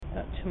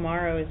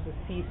tomorrow is the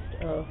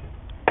Feast of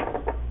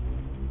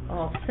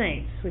All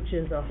Saints, which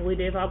is a holy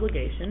day of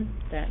obligation.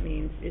 That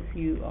means if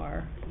you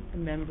are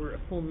a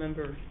full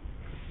member of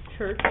the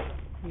church,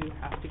 you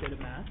have to go to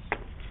Mass,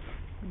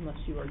 unless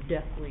you are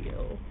deathly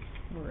ill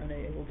or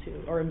unable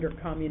to, or under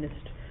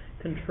communist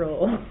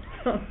control.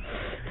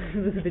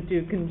 Those are the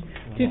two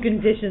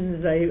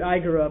conditions I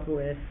grew up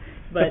with.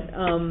 But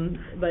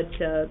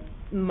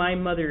my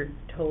mother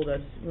told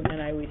us,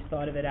 and I always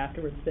thought of it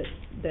afterwards,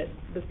 that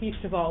the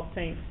Feast of All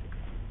Saints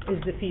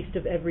is the feast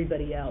of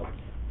everybody else.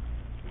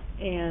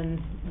 And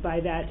by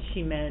that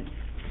she meant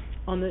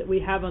we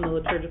have on the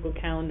liturgical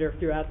calendar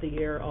throughout the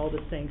year all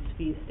the saints'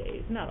 feast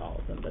days, not all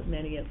of them, but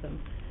many of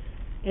them.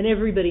 And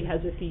everybody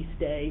has a feast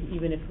day,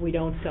 even if we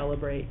don't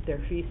celebrate their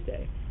feast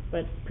day.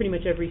 But pretty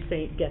much every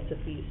saint gets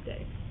a feast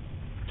day.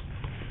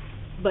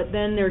 But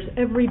then there's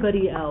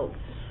everybody else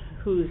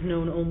who's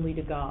known only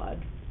to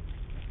God,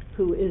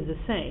 who is a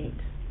saint,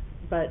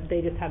 but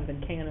they just haven't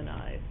been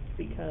canonized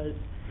because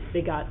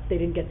they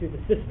didn't get through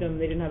the system,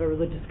 they didn't have a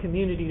religious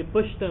community to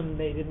push them,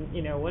 they didn't,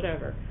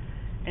 whatever.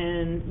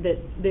 And that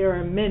there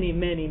are many,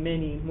 many,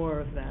 many more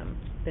of them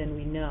than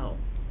we know.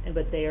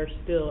 But they are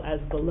still as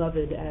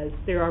beloved as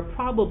there are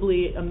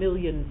probably 1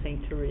 million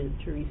St.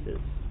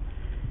 Teresas.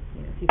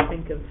 If you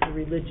think of the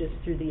religious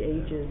through the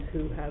ages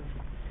who have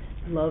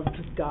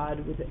loved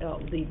God with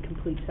the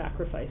complete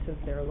sacrifice of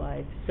their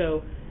life.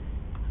 So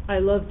I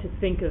love to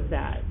think of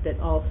that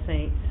All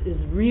Saints is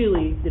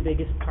really the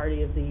biggest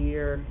party of the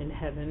year in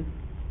heaven,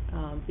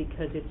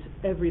 because it's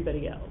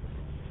everybody else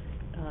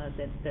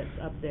that's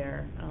up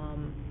there.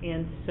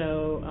 And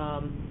so,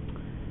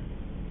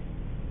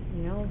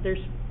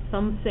 there's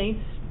some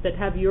saints that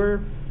have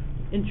your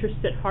interests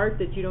at heart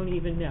that you don't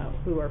even know,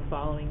 who are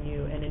following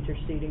you and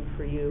interceding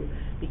for you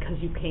because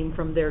you came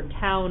from their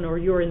town, or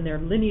you're in their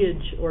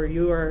lineage, or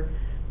you're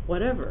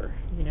whatever,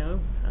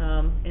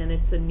 and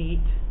it's a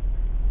neat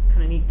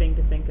thing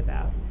to think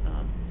about.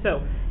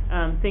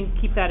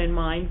 Keep that in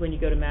mind when you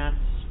go to Mass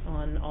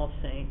on All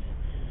Saints.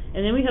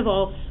 And then we have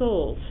All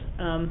Souls,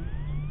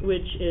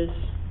 which is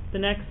the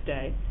next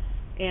day.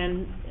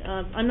 And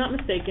I'm not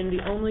mistaken,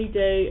 the only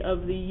day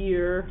of the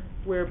year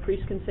where a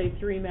priest can say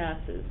 3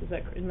 Masses.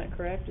 Isn't that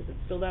correct? Is it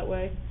still that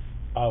way?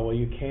 Well,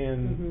 you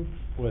can,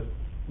 with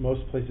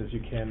most places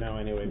you can now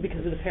anyway.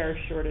 Because of the parish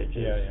shortages.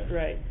 Yeah.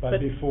 Right. But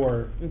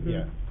before,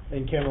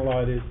 in canon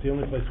law, it is the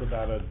only place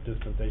without a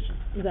dispensation.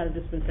 Without a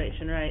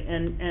dispensation, right.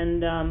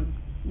 And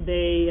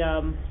they...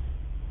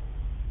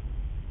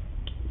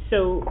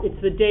 So it's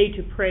the day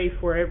to pray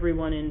for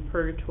everyone in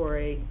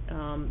purgatory,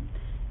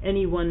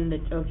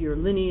 anyone of your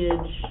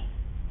lineage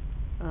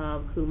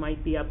who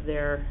might be up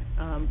there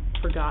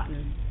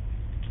forgotten.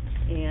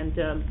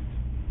 And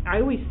I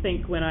always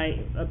think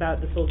about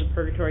the souls of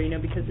purgatory,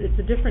 because it's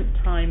a different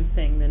time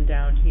thing than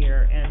down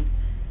here. And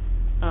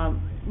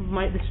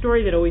the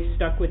story that always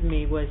stuck with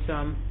me was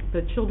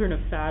the children of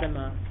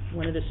Fatima.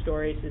 One of the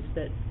stories is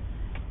that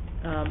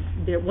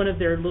one of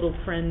their little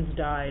friends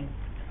died.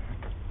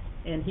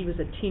 And he was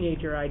a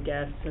teenager, I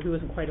guess. So he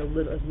wasn't quite as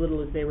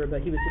little as they were,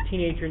 but he was a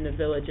teenager in the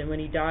village. And when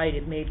he died,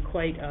 it made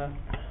quite a,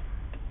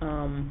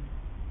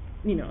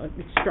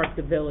 it struck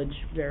the village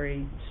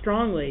very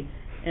strongly.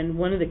 And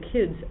one of the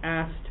kids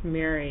asked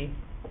Mary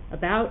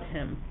about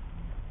him.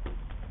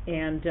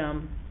 And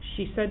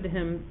she said to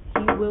him,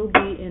 "He will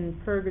be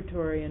in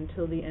purgatory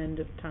until the end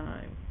of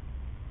time."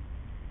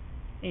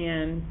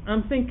 And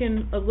I'm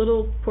thinking a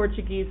little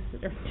Portuguese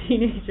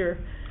teenager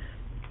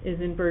is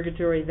in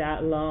purgatory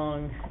that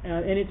long,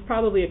 and it's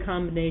probably a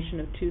combination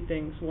of 2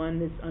 things.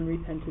 One is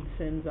unrepented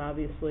sins,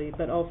 obviously,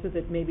 but also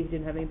that maybe he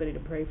didn't have anybody to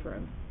pray for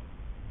him.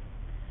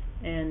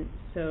 And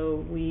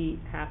so we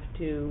have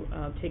to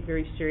take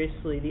very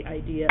seriously the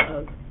idea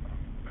of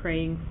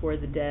praying for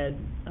the dead,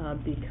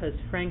 because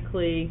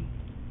frankly,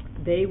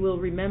 they will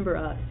remember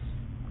us,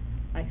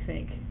 I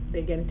think.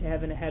 They get into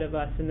heaven ahead of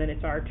us, and then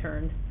it's our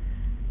turn.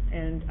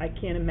 And I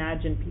can't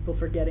imagine people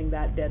forgetting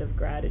that debt of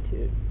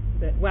gratitude.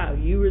 That, wow,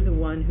 you were the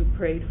one who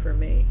prayed for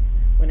me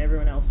when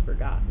everyone else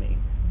forgot me.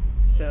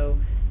 So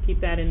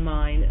keep that in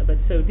mind. But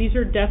so these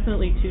are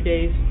definitely 2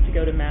 days to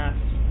go to Mass.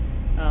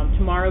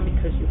 Tomorrow,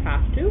 because you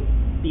have to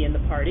be in the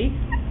party,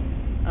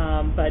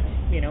 but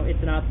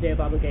it's an day of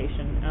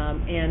obligation.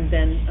 And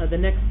then the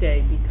next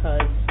day,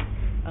 because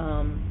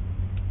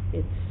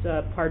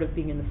it's part of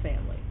being in the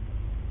family,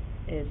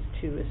 is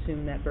to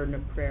assume that burden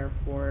of prayer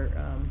for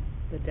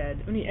the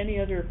dead. Any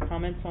other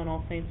comments on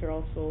All Saints or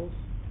All Souls?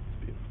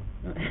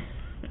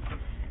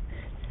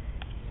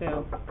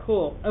 So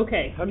cool.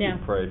 Okay. How do you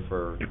pray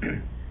for?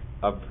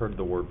 I've heard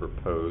the word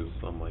repose.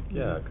 I'm like,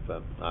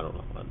 because I don't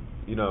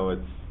know.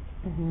 It's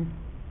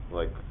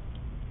like,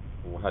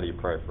 how do you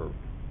pray for?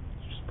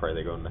 Just pray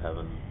they go into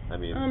heaven. I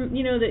mean,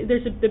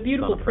 there's the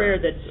beautiful prayer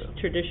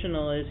that's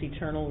traditional is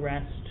eternal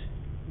rest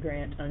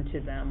grant unto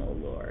them, O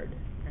Lord,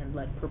 and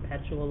let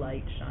perpetual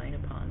light shine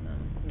upon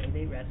them. May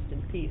they rest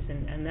in peace.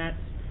 And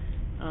that's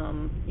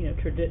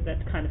that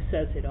kind of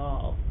says it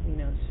all.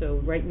 So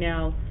right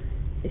now,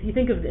 if you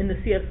think of in the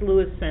C.S.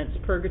 Lewis sense,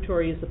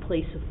 purgatory is a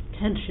place of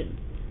tension,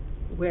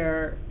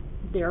 where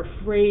they're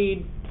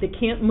afraid, they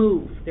can't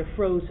move, they're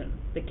frozen.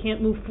 They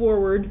can't move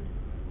forward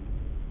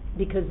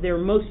because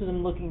most of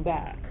them looking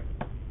back.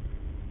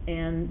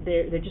 And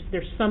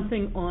there's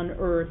something on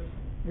earth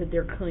that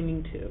they're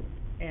clinging to.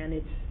 And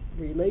it's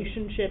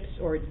relationships,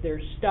 or it's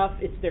their stuff,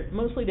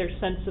 mostly their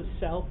sense of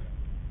self.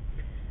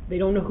 They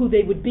don't know who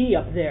they would be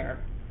up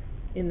there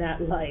in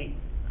that light.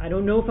 I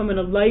don't know if I'm going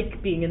to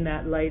like being in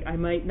that light. I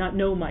might not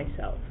know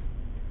myself.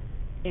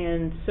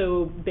 And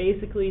so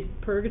basically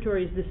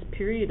purgatory is this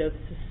period of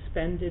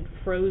suspended,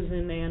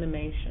 frozen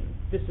animation.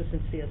 This is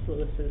in C.S.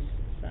 Lewis's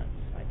sense,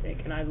 I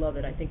think, and I love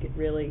it. I think it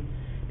really,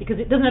 because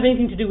it doesn't have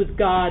anything to do with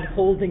God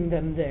holding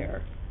them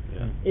there.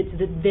 Yeah. It's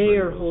that they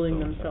are holding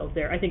themselves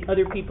there. I think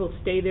other people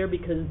stay there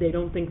because they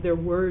don't think they're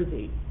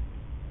worthy.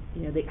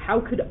 You know, how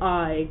could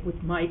I,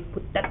 with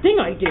that thing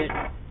I did,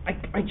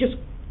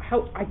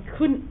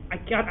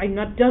 I'm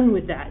not done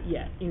with that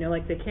yet. You know,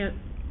 like they can't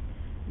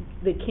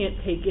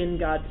take in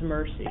God's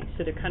mercy,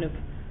 so they're kind of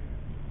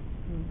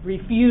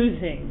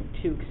refusing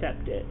to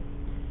accept it.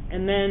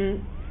 And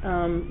then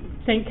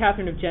St.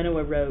 Catherine of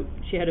Genoa wrote,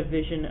 she had a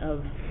vision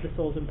of the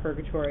souls in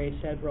purgatory,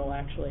 several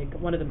actually.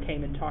 One of them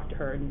came and talked to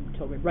her and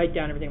told me, write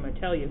down everything I'm going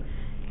to tell you.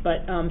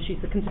 But she's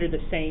considered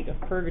the saint of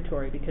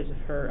purgatory because of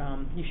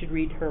her, you should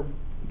read her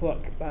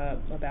book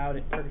about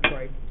it,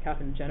 Purgatory,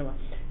 Catherine of Genoa.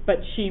 But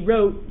she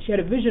had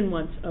a vision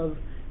once of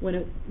when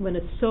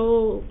a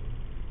soul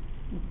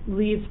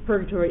leaves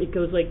purgatory, it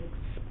goes like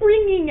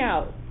springing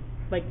out,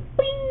 like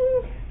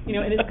bing, you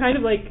know, and it's kind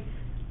of like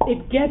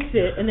it gets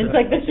it, and it's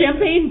like the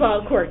champagne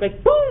bottle cork,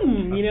 like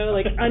boom, you know,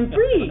 like I'm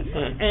free.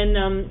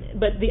 And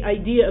but the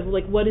idea of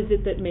like what is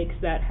it that makes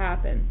that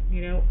happen?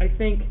 You know, I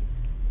think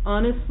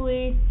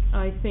honestly,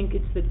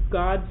 it's that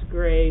God's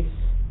grace,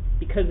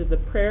 because of the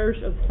prayers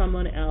of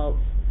someone else,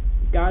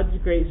 God's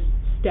grace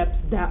steps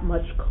that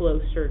much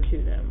closer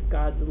to them,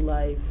 God's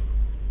life.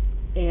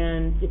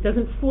 And it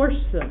doesn't force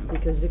them,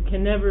 because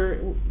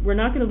we're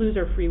not going to lose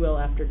our free will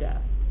after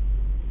death.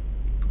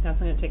 That's not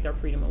going to take our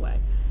freedom away.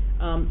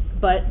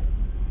 But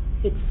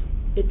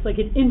it's like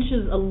it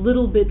inches a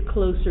little bit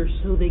closer,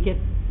 so they get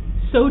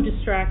so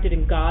distracted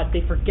in God,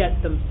 they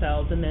forget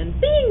themselves, and then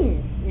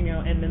bing, you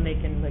know, and then they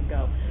can let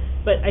go.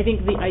 But I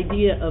think the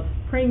idea of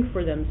praying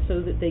for them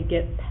so that they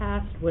get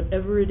past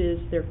whatever it is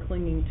they're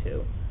clinging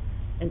to,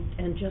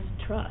 and just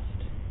trust.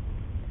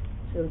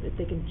 So that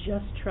they can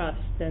just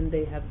trust, then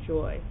they have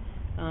joy,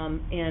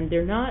 and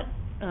they're not,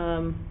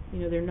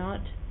 they're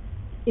not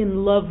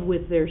in love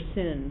with their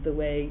sin the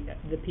way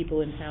the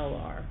people in hell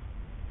are,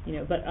 you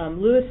know. But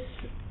Lewis,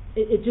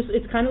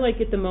 it's kind of like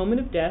at the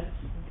moment of death,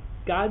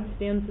 God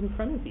stands in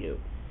front of you,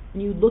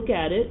 and you look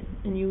at it,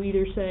 and you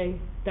either say,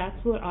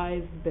 "That's what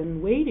I've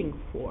been waiting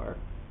for,"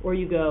 or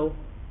you go,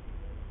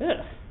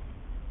 "Ugh,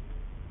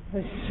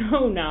 that's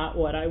so not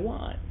what I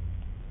want."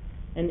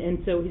 And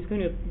so he's going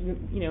to,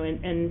 you know,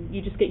 and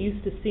you just get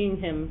used to seeing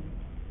him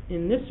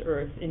in this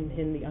earth,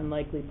 in the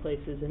unlikely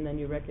places, and then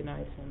you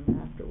recognize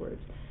him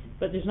afterwards.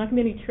 But there's not going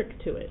to be any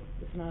trick to it.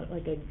 It's not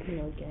like a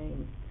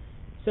game.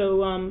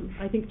 So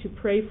I think to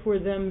pray for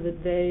them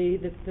that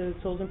the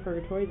souls in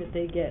purgatory, that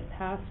they get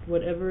past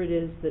whatever it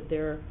is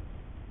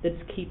that's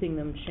keeping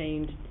them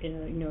chained,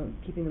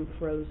 keeping them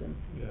frozen.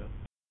 Yeah.